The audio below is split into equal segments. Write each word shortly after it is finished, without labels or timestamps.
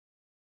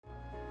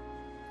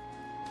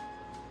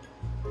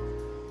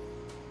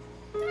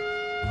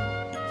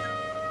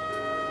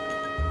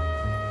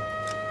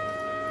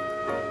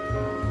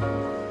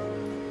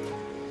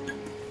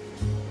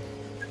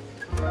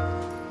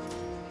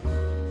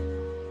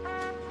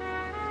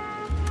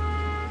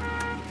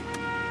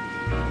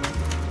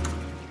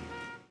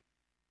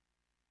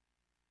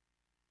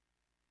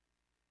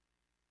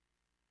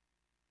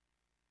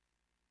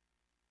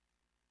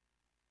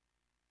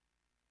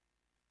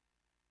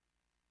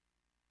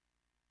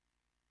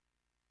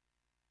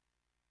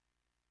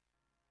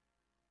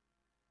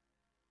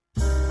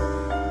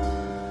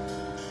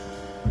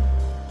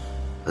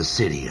A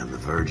city on the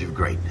verge of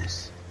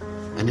greatness.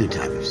 A new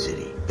type of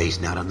city,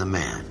 based not on the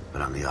man,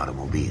 but on the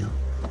automobile.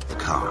 The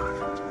car.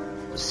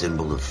 The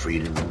symbol of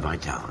freedom and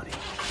vitality.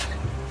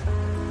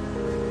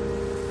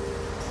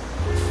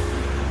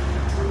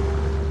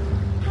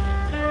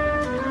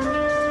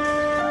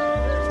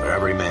 Where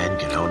every man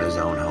can own his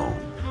own home,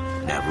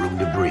 and have room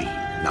to breathe,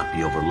 and not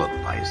be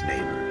overlooked by his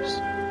neighbors.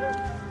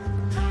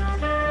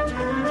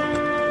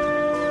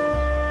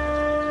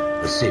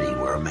 A city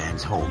where a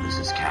man's home is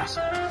his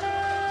castle.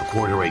 A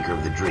quarter acre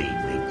of the dream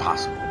made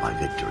possible by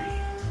victory.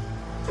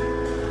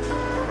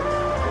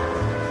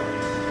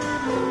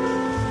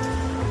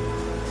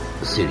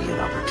 A city of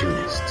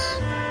opportunists.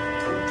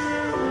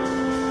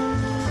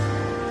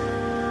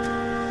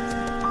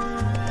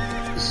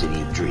 A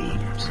city of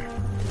dreams,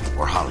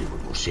 where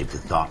Hollywood will shape the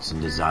thoughts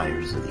and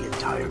desires of the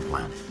entire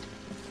planet.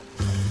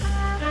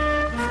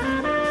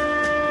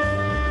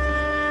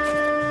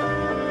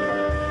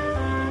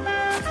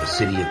 A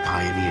city of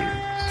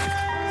pioneers.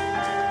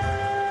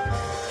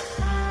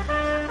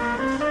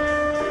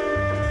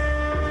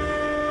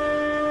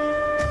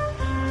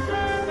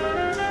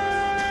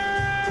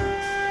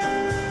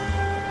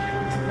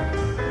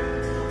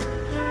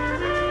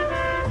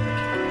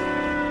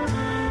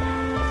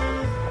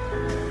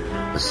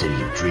 A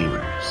city of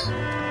dreamers.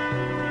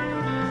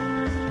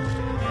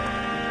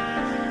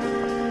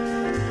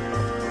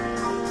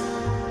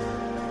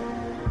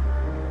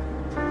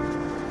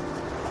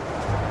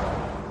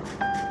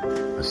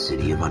 A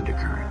city of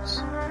undercurrents,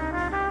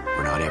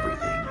 where not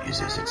everything is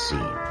as it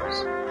seems.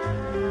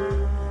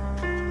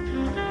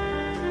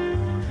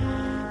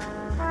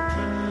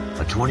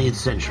 A 20th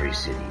century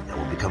city that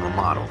will become a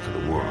model for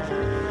the world.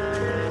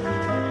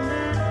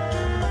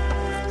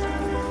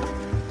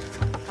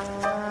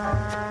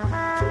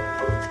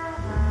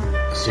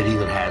 A city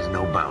that has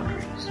no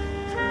boundaries,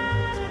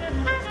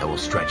 that will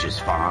stretch as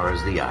far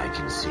as the eye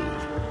can see.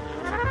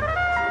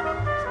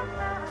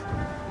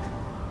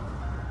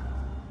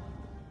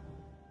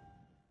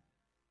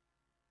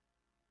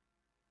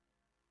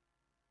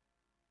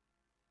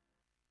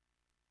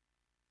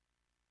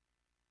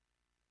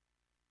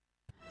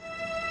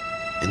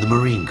 In the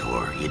Marine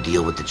Corps, you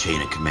deal with the chain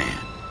of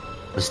command.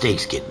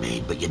 Mistakes get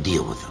made, but you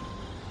deal with them.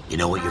 You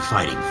know what you're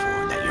fighting for,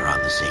 and that you're on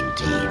the same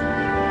team.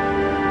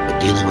 But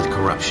dealing with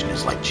corruption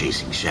is like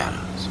chasing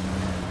shadows.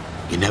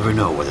 You never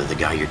know whether the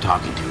guy you're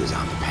talking to is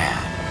on the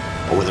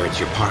pad, or whether it's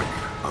your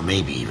partner, or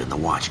maybe even the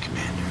watch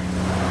commander.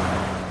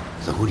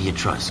 So who do you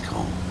trust,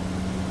 Cole?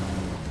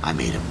 I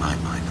made up my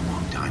mind a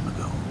long time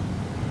ago.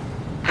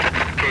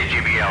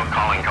 KGBL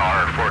calling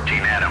car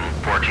 14 Adam.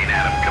 14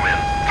 Adam, come in.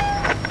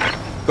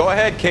 Go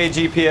ahead,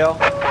 KGPL.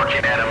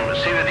 14 Adam,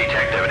 see the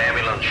detective, an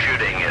ambulance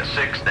shooting at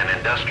 6th and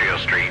Industrial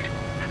Street.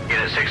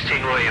 Unit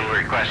 16 William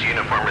requests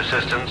uniform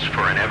assistance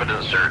for an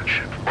evidence search.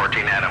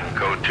 14 Adam,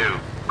 code 2.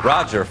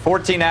 Roger,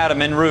 14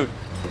 Adam en route.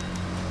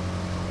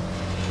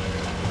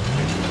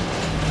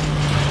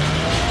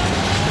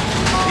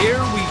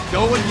 Here we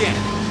go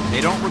again.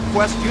 They don't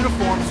request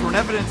uniforms for an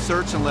evidence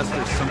search unless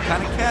there's some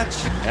kind of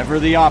catch. Ever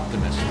the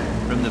optimist.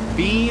 From the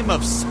beam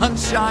of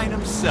sunshine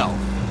himself.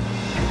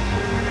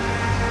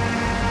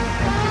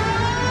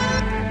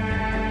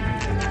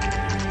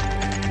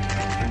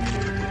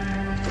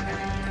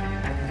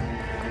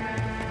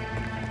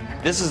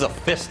 This is a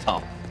fist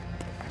hump.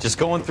 Just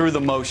going through the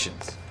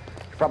motions.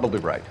 You're probably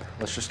right.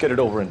 Let's just get it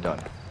over and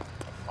done.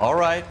 All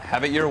right,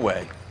 have it your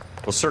way.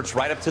 We'll search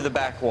right up to the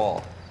back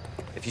wall.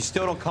 If you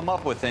still don't come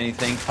up with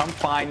anything, come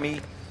find me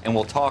and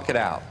we'll talk it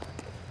out.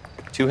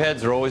 Two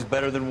heads are always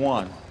better than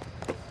one.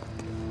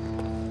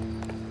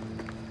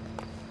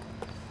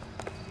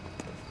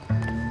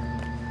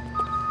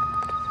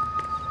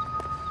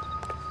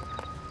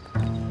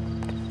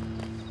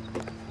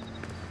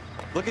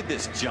 Look at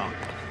this junk.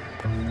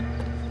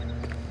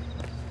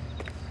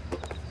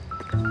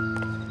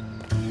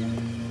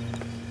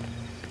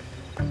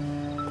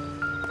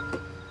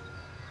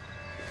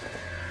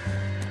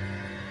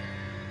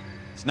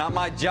 It's not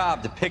my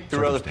job to pick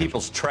through other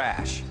people's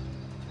trash.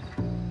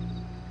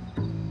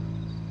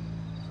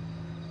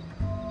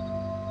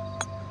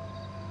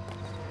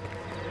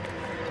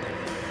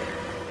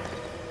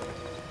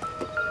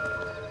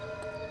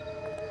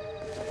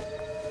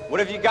 What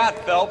have you got,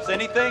 Phelps?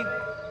 Anything?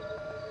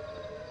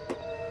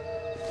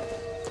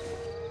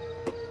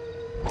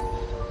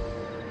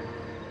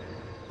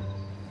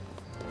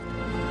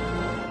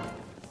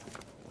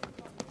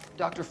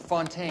 Dr.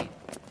 Fontaine,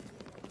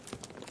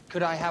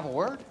 could I have a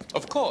word?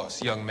 Of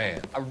course, young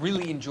man. I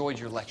really enjoyed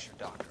your lecture,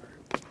 Doctor.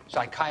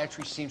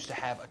 Psychiatry seems to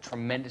have a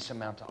tremendous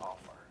amount to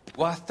offer.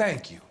 Why,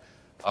 thank you.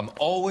 I'm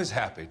always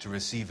happy to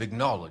receive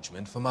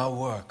acknowledgement for my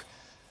work.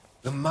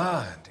 The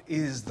mind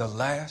is the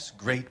last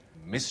great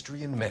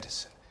mystery in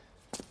medicine.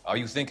 Are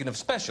you thinking of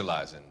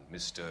specializing,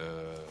 Mr.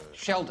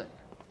 Sheldon,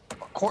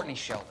 or Courtney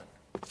Sheldon.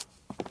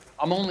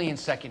 I'm only in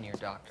second year,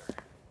 Doctor.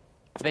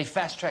 They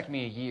fast-tracked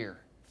me a year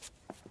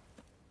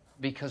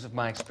because of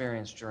my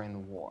experience during the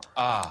war.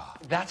 Ah.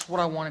 That's what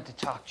I wanted to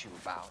talk to you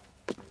about.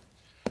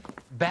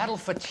 Battle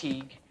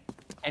fatigue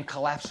and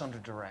collapse under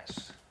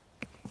duress.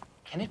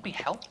 Can it be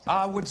helped?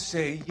 I would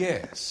say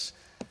yes,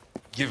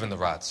 given the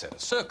right set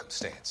of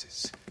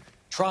circumstances.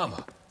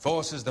 Trauma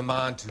forces the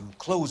mind to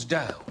close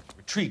down,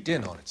 retreat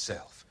in on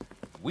itself.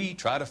 We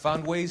try to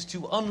find ways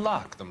to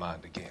unlock the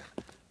mind again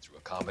through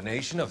a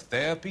combination of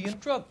therapy and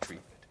drug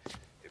treatment.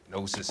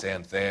 Hypnosis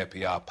and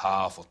therapy are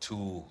powerful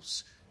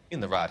tools in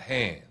the right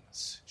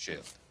hands,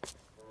 Sheldon.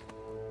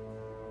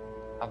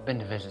 I've been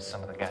to visit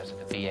some of the guys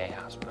at the VA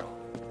hospital.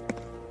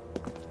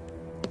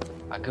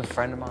 A good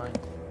friend of mine,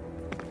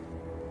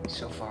 he's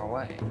so far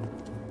away.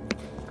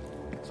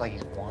 It's like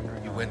he's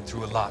wandering. You went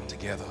through a lot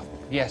together.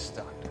 Yes,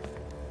 Doctor.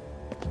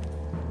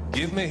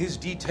 Give me his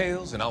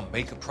details and I'll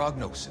make a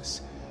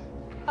prognosis.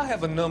 I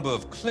have a number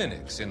of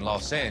clinics in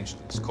Los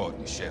Angeles,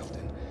 Courtney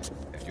Sheldon.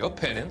 And your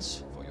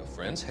penance, for your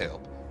friend's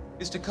help,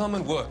 is to come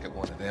and work at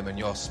one of them in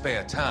your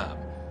spare time,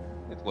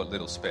 with what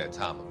little spare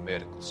time a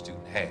medical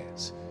student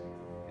has.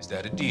 Is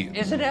that a deal?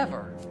 Is it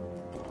ever?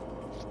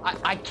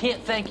 I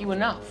can't thank you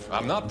enough.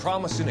 I'm not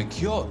promising a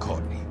cure,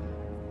 Courtney.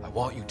 I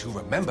want you to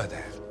remember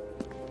that.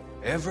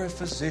 Every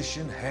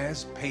physician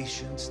has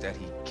patients that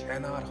he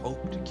cannot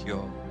hope to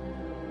cure,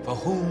 for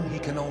whom he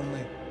can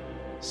only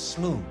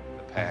smooth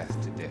the path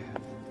to death.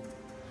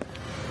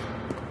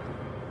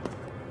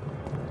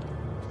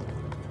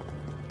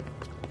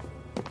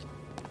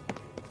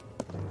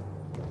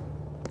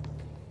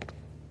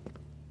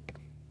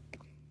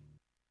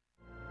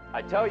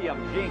 I tell you,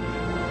 I'm jinxed.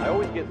 I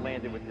always get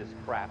landed with this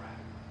crap.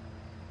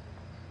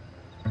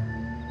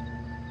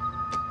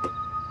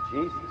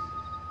 Jesus.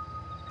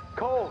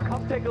 Cole,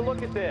 come take a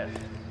look at this.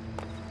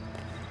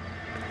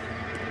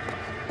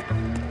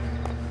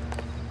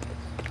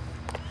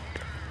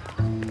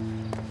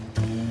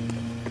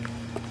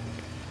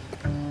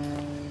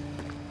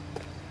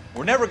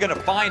 We're never gonna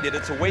find it.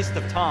 It's a waste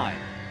of time.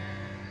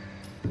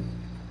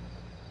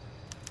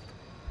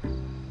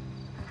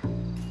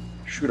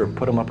 Shooter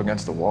put him up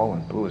against the wall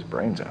and blew his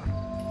brains out.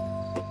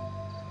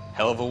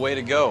 Hell of a way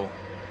to go.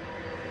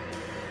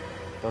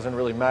 Doesn't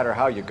really matter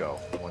how you go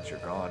once you're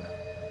gone.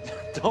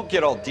 Don't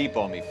get all deep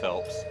on me,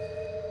 Phelps.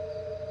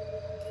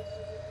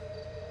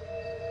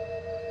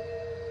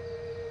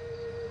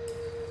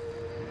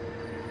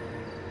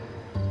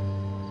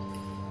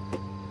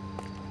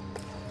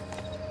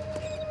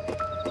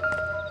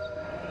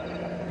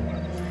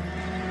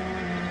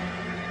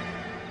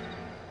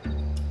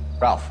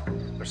 Ralph,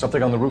 there's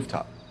something on the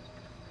rooftop.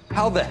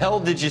 How the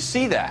hell did you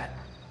see that?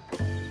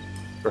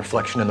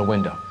 Reflection in the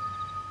window.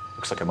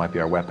 Looks like it might be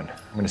our weapon.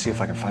 I'm gonna see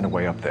if I can find a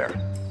way up there.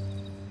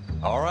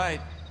 All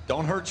right,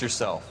 don't hurt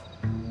yourself.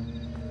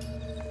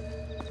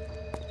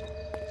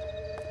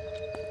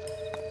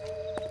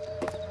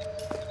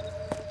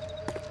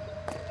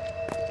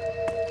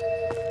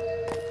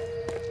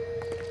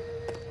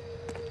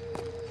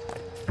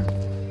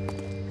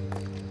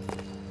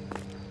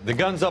 The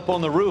gun's up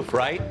on the roof,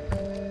 right?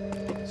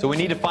 So we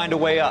need to find a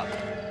way up.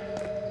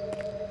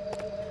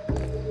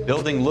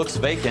 Building looks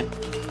vacant.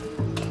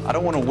 I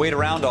don't want to wait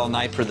around all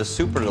night for the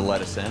super to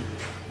let us in.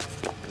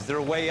 Is there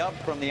a way up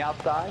from the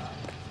outside?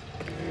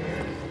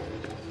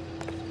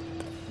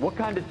 What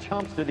kind of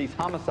chumps do these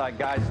homicide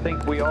guys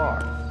think we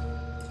are?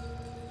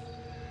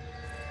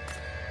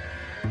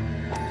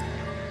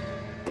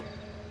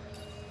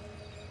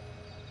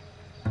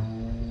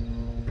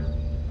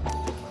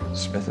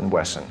 Smith &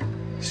 Wesson,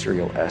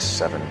 serial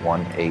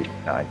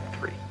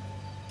S71893.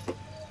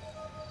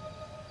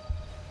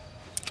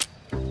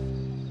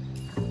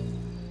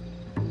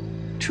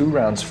 Two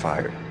rounds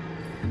fired,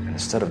 and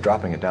instead of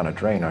dropping it down a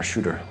drain, our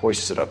shooter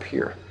hoists it up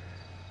here.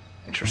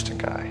 Interesting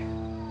guy.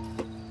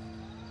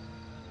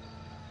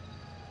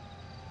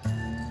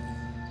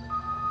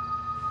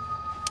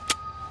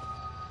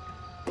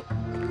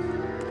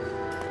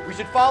 We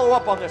should follow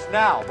up on this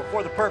now,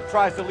 before the perp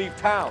tries to leave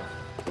town.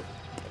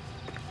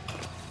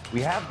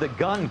 We have the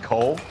gun,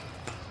 Cole.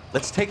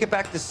 Let's take it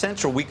back to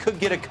Central. We could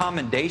get a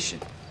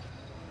commendation.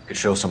 Could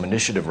show some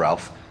initiative,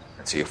 Ralph,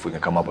 and see if we can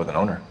come up with an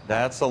owner.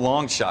 That's a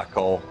long shot,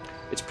 Cole.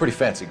 It's a pretty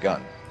fancy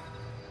gun.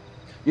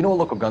 You know a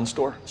local gun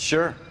store?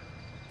 Sure.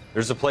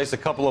 There's a place a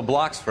couple of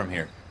blocks from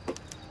here.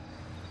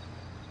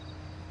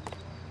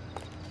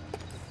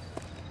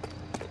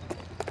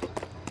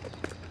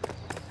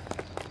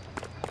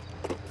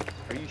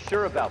 Are you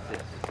sure about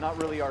this? It's not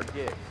really our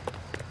gig.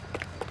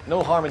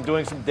 No harm in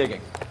doing some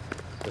digging.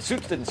 The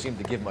suits didn't seem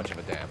to give much of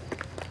a damn.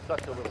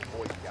 Such a little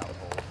Boy Scout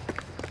hole.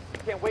 You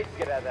can't wait to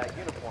get out of that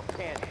uniform,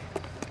 can you?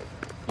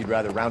 You'd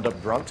rather round up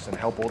drunks and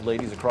help old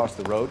ladies across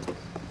the road?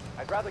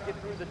 I'd rather get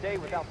through the day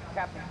without the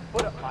captain's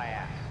foot up my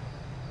ass.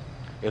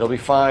 It'll be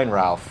fine,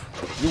 Ralph.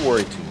 You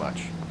worry too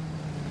much.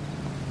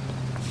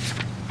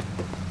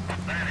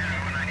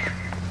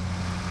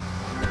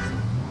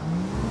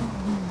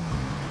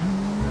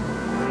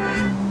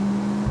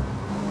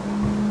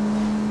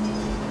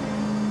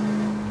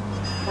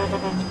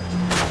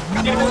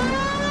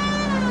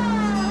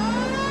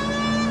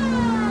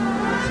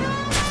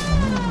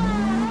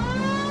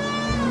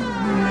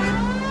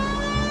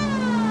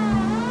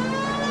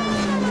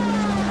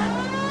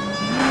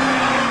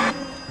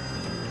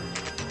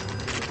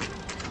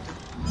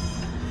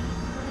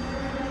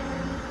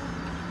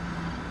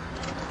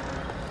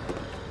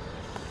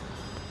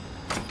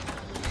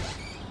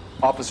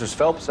 Officers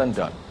Phelps and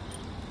Dunn.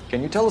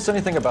 Can you tell us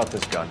anything about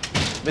this gun?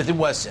 Smith &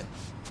 Wesson,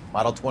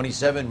 Model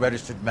 27,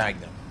 registered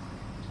Magnum.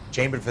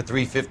 Chambered for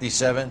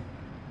 .357,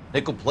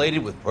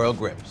 nickel-plated with pearl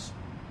grips.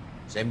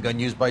 Same gun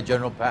used by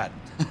General Patton.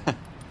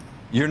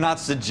 You're not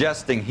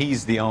suggesting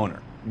he's the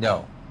owner?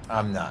 No,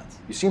 I'm not.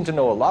 You seem to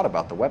know a lot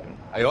about the weapon.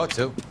 I ought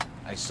to.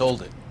 I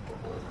sold it.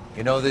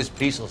 You know, this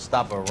piece will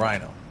stop a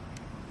rhino.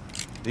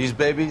 These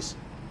babies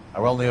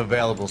are only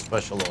available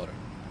special order.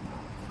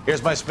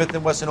 Here's my Smith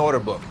 & Wesson order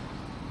book.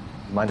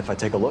 You mind if I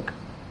take a look?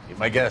 Be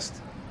my guest.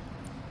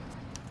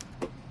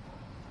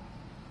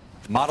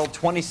 Model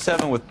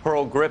 27 with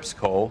pearl grips,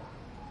 Cole.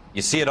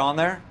 You see it on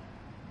there?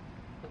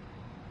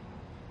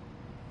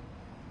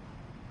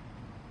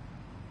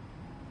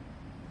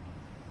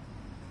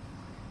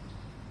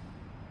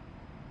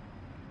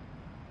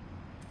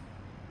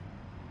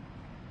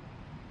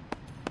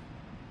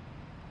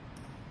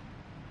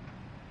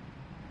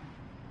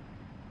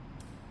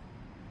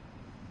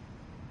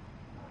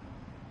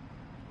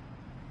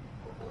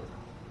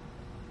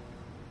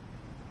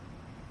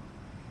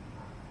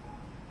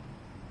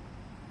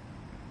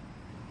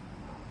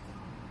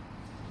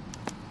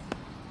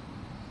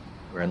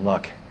 We're in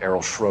luck.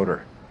 Errol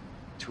Schroeder,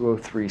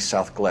 203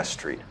 South Glass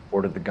Street.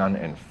 Ordered the gun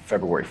in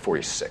February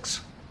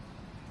 '46.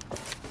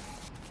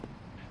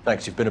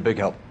 Thanks, you've been a big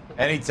help.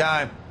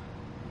 Anytime.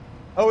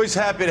 Always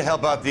happy to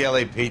help out the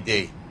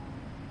LAPD.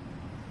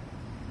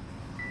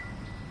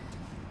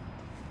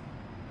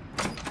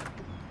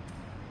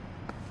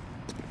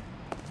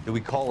 Do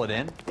we call it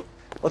in?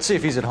 Let's see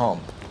if he's at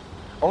home.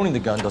 Owning the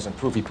gun doesn't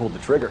prove he pulled the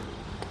trigger.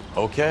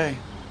 Okay.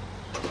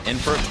 In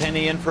for a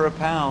penny, in for a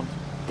pound.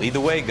 Lead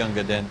the way,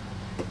 Gunga Din.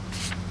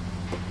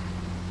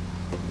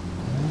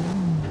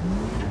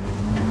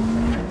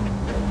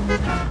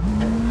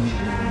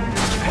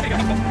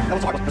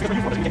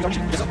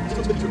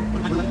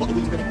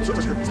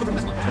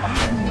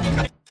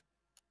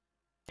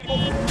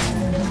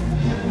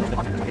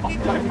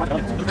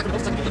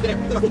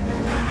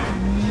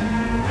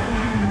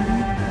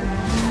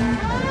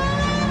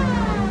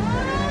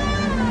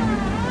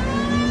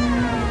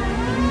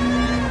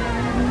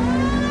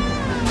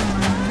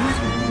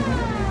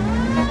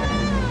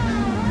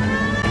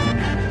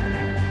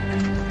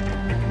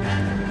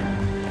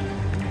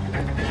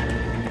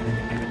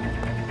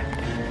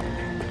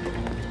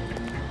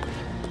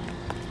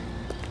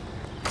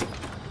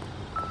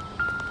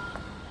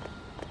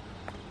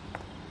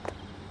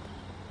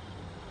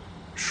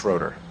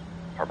 Schroeder,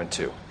 apartment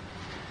 2.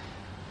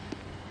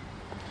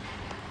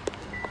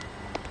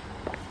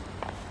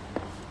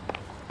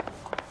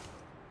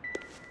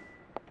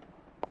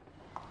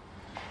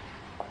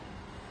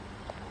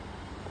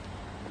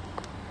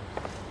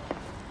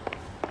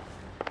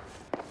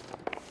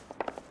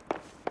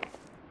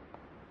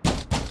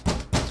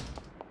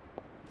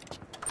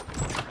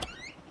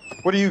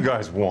 What do you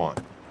guys want?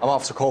 I'm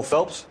Officer Cole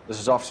Phelps. This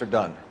is Officer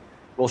Dunn,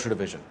 Wilshire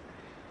Division.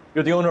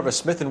 You're the owner of a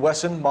Smith &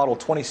 Wesson Model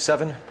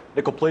 27,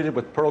 nickel-plated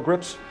with pearl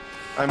grips?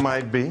 I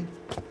might be.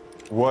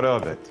 What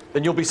of it?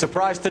 Then you'll be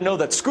surprised to know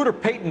that Scooter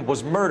Payton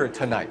was murdered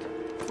tonight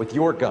with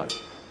your gun.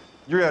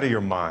 You're out of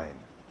your mind.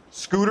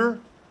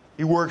 Scooter?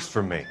 He works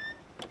for me.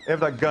 I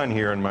have that gun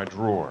here in my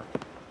drawer.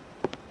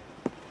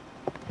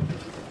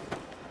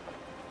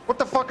 What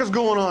the fuck is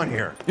going on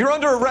here? You're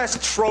under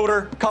arrest,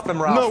 Schroeder. Cuff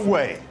him, Ralph. No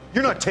way.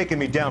 You're not taking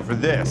me down for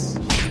this.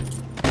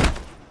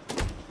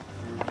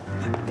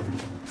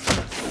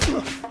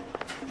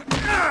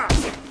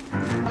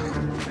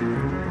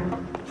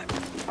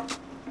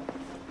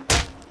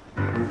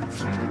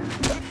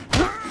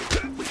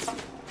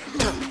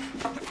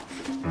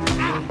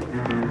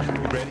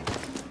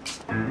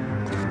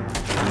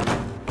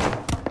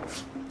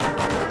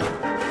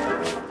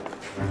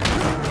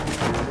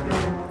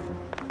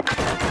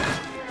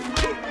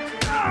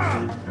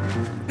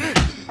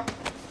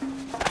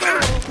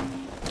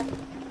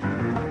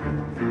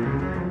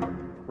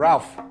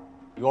 Ralph,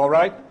 you all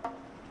right?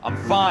 I'm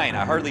fine.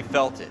 I hardly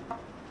felt it.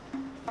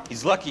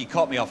 He's lucky he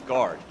caught me off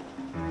guard.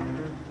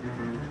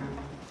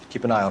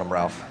 Keep an eye on him,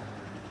 Ralph.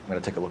 I'm gonna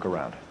take a look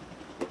around.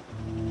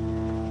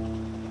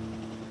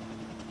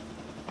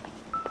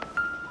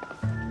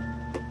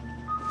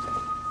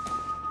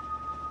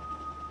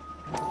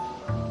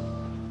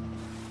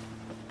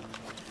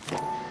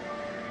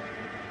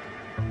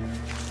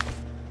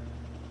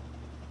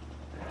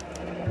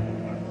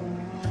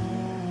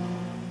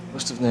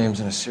 List of names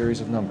and a series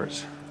of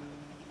numbers.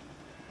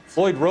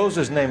 Floyd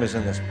Rose's name is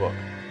in this book.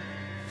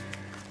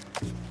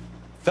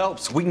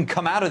 Phelps, we can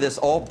come out of this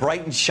all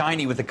bright and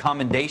shiny with a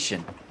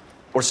commendation.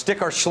 Or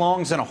stick our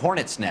schlongs in a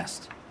hornet's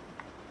nest.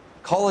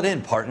 Call it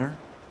in, partner.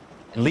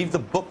 And leave the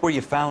book where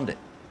you found it.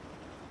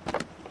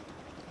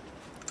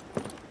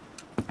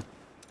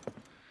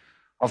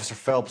 Officer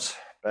Phelps,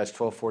 badge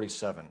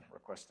 1247,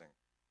 requesting.